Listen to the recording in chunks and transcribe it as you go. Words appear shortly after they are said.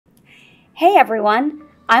Hey everyone,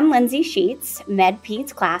 I'm Lindsay Sheets,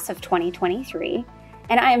 Med-Peds class of 2023,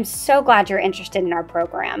 and I am so glad you're interested in our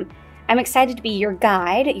program. I'm excited to be your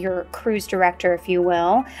guide, your cruise director, if you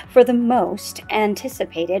will, for the most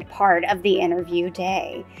anticipated part of the interview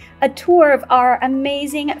day, a tour of our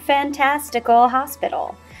amazing, fantastical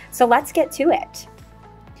hospital. So let's get to it.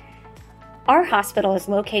 Our hospital is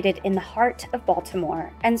located in the heart of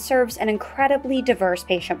Baltimore and serves an incredibly diverse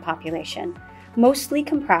patient population, mostly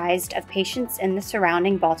comprised of patients in the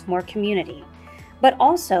surrounding Baltimore community, but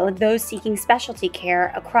also those seeking specialty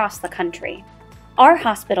care across the country. Our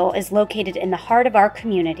hospital is located in the heart of our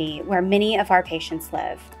community where many of our patients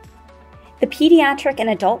live. The pediatric and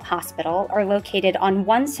adult hospital are located on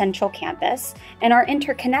one central campus and are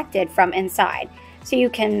interconnected from inside, so you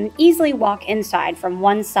can easily walk inside from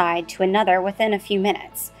one side to another within a few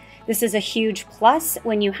minutes. This is a huge plus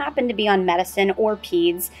when you happen to be on medicine or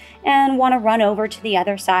peds and want to run over to the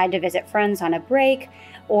other side to visit friends on a break,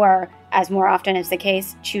 or, as more often is the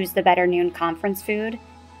case, choose the better noon conference food.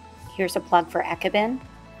 Here's a plug for Ekabin.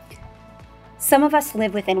 Some of us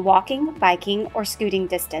live within walking, biking, or scooting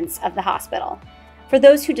distance of the hospital. For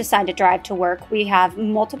those who decide to drive to work, we have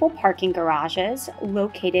multiple parking garages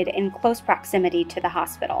located in close proximity to the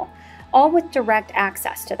hospital, all with direct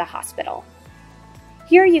access to the hospital.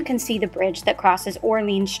 Here you can see the bridge that crosses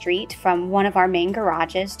Orleans Street from one of our main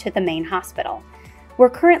garages to the main hospital. We're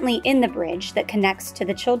currently in the bridge that connects to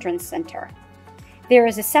the Children's Center. There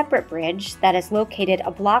is a separate bridge that is located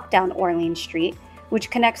a block down Orleans Street, which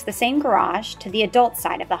connects the same garage to the adult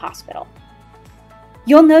side of the hospital.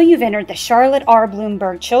 You'll know you've entered the Charlotte R.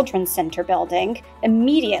 Bloomberg Children's Center building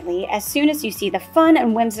immediately as soon as you see the fun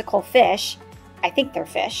and whimsical fish, I think they're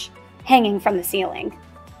fish, hanging from the ceiling.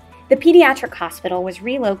 The pediatric hospital was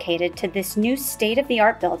relocated to this new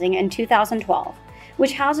state-of-the-art building in 2012,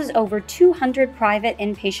 which houses over 200 private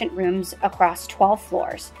inpatient rooms across 12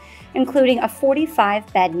 floors, including a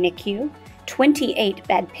 45-bed NICU,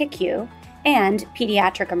 28-bed PICU, and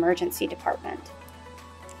pediatric emergency department.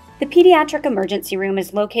 The pediatric emergency room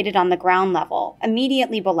is located on the ground level,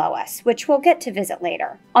 immediately below us, which we'll get to visit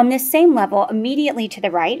later. On this same level, immediately to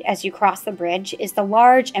the right as you cross the bridge, is the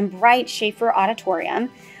large and bright Shaffer Auditorium,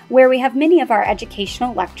 where we have many of our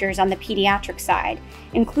educational lectures on the pediatric side,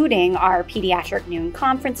 including our pediatric noon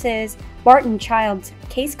conferences, Barton Child's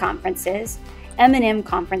case conferences, M&M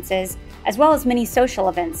conferences, as well as many social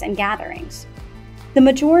events and gatherings. The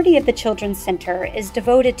majority of the Children's Center is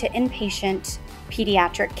devoted to inpatient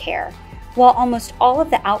pediatric care, while almost all of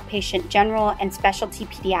the outpatient general and specialty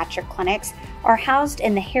pediatric clinics are housed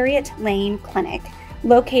in the Harriet Lane Clinic,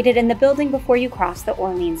 located in the building before you cross the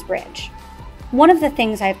Orleans Bridge. One of the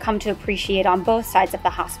things I've come to appreciate on both sides of the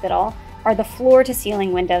hospital are the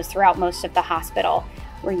floor-to-ceiling windows throughout most of the hospital,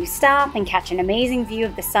 where you stop and catch an amazing view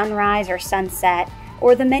of the sunrise or sunset,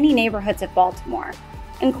 or the many neighborhoods of Baltimore,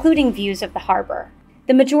 including views of the harbor.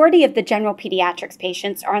 The majority of the general pediatrics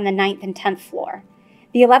patients are on the 9th and 10th floor.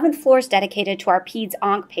 The 11th floor is dedicated to our peds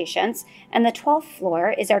onc patients, and the 12th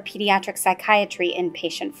floor is our pediatric psychiatry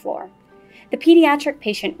inpatient floor. The pediatric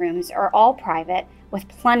patient rooms are all private, with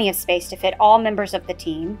plenty of space to fit all members of the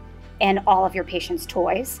team and all of your patients'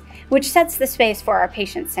 toys, which sets the space for our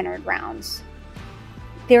patient-centered rounds.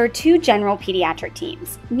 There are two general pediatric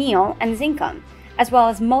teams, Neal and Zinkum, as well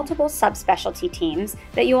as multiple subspecialty teams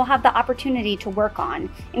that you will have the opportunity to work on,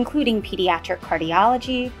 including pediatric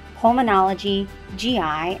cardiology, pulmonology,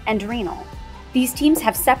 GI, and renal. These teams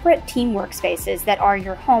have separate team workspaces that are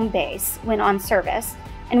your home base when on service,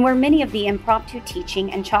 and where many of the impromptu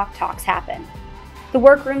teaching and chalk talks happen. The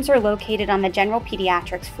workrooms are located on the general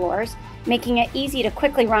pediatrics floors, making it easy to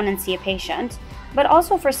quickly run and see a patient, but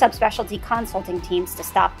also for subspecialty consulting teams to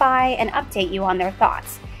stop by and update you on their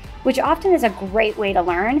thoughts, which often is a great way to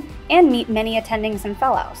learn and meet many attendings and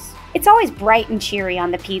fellows. It's always bright and cheery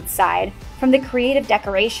on the peds side, from the creative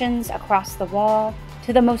decorations across the wall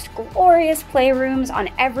to the most glorious playrooms on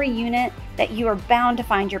every unit that you are bound to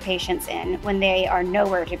find your patients in when they are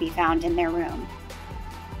nowhere to be found in their room.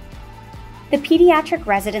 The Pediatric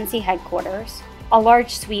Residency headquarters, a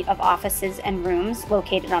large suite of offices and rooms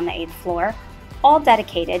located on the 8th floor, all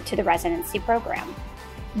dedicated to the residency program.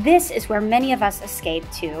 This is where many of us escape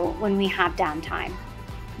to when we have downtime.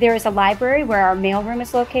 There is a library where our mailroom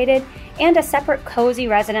is located, and a separate cozy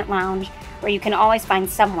resident lounge where you can always find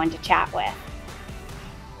someone to chat with.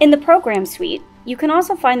 In the program suite, you can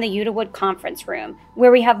also find the Udawood Conference Room,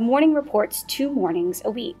 where we have morning reports 2 mornings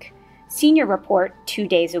a week, senior report 2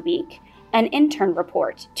 days a week, and intern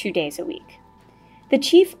report 2 days a week. The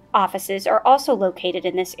chief offices are also located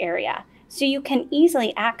in this area, so you can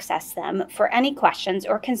easily access them for any questions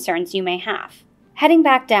or concerns you may have. Heading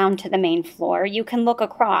back down to the main floor, you can look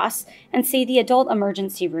across and see the adult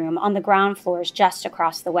emergency room on the ground floors just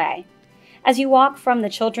across the way. As you walk from the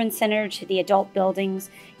Children's Center to the adult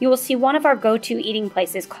buildings, you will see one of our go-to eating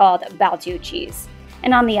places called Balducci's.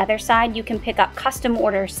 And on the other side, you can pick up custom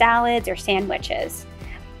order salads or sandwiches.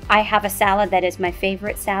 I have a salad that is my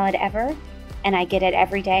favorite salad ever, and I get it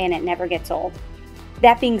every day and it never gets old.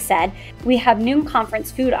 That being said, we have noon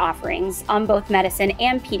conference food offerings on both medicine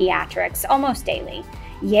and pediatrics almost daily.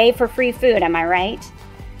 Yay for free food, am I right?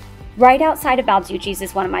 Right outside of Balducci's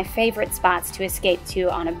is one of my favorite spots to escape to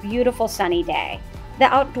on a beautiful sunny day, the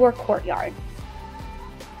outdoor courtyard.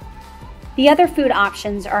 The other food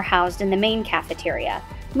options are housed in the main cafeteria,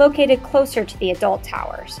 located closer to the adult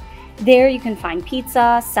towers. There you can find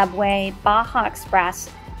pizza, Subway, Baja Express,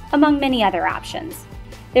 among many other options.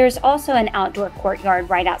 There is also an outdoor courtyard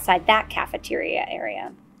right outside that cafeteria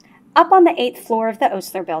area. Up on the 8th floor of the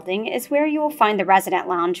Osler building is where you will find the resident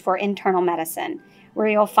lounge for internal medicine, where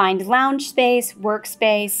you'll find lounge space,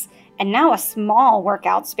 workspace, and now a small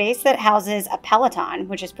workout space that houses a Peloton,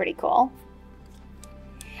 which is pretty cool.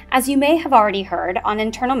 As you may have already heard, on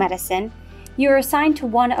internal medicine, you are assigned to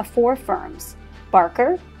one of 4 firms: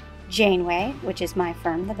 Barker, Janeway, which is my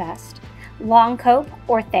firm the best, Longcoat,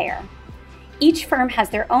 or Thayer. Each firm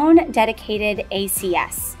has their own dedicated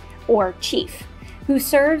ACS, or chief, who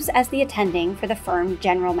serves as the attending for the firm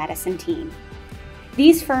general medicine team.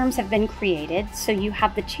 These firms have been created so you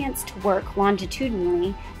have the chance to work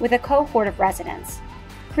longitudinally with a cohort of residents,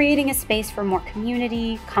 creating a space for more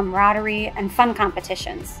community, camaraderie, and fun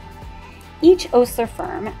competitions. Each Osler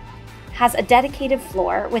firm has a dedicated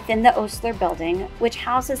floor within the Osler building which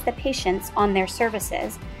houses the patients on their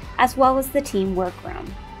services, as well as the team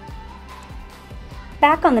workroom.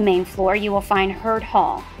 Back on the main floor, you will find Herd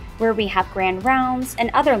Hall, where we have grand rounds and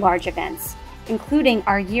other large events, including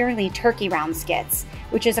our yearly Turkey Round skits,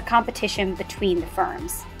 which is a competition between the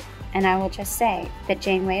firms. And I will just say that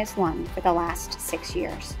Janeway has won for the last 6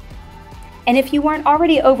 years. And if you weren't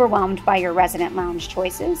already overwhelmed by your resident lounge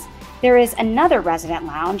choices, there is another resident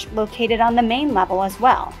lounge located on the main level as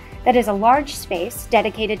well, that is a large space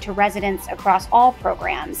dedicated to residents across all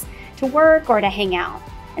programs, to work or to hang out.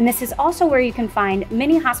 And this is also where you can find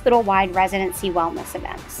many hospital-wide residency wellness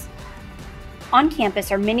events. On campus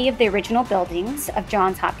are many of the original buildings of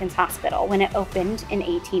Johns Hopkins Hospital when it opened in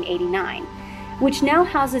 1889, which now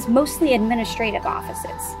houses mostly administrative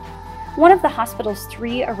offices. One of the hospital's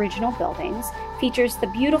 3 original buildings features the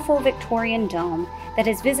beautiful Victorian dome that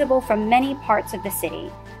is visible from many parts of the city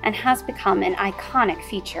and has become an iconic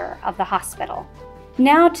feature of the hospital.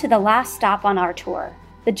 Now to the last stop on our tour,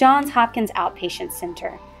 the Johns Hopkins Outpatient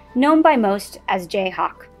Center, known by most as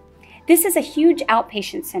JHOC. This is a huge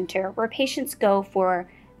outpatient center where patients go for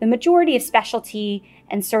the majority of specialty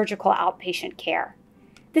and surgical outpatient care.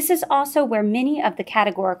 This is also where many of the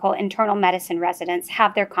categorical internal medicine residents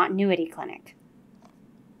have their continuity clinic.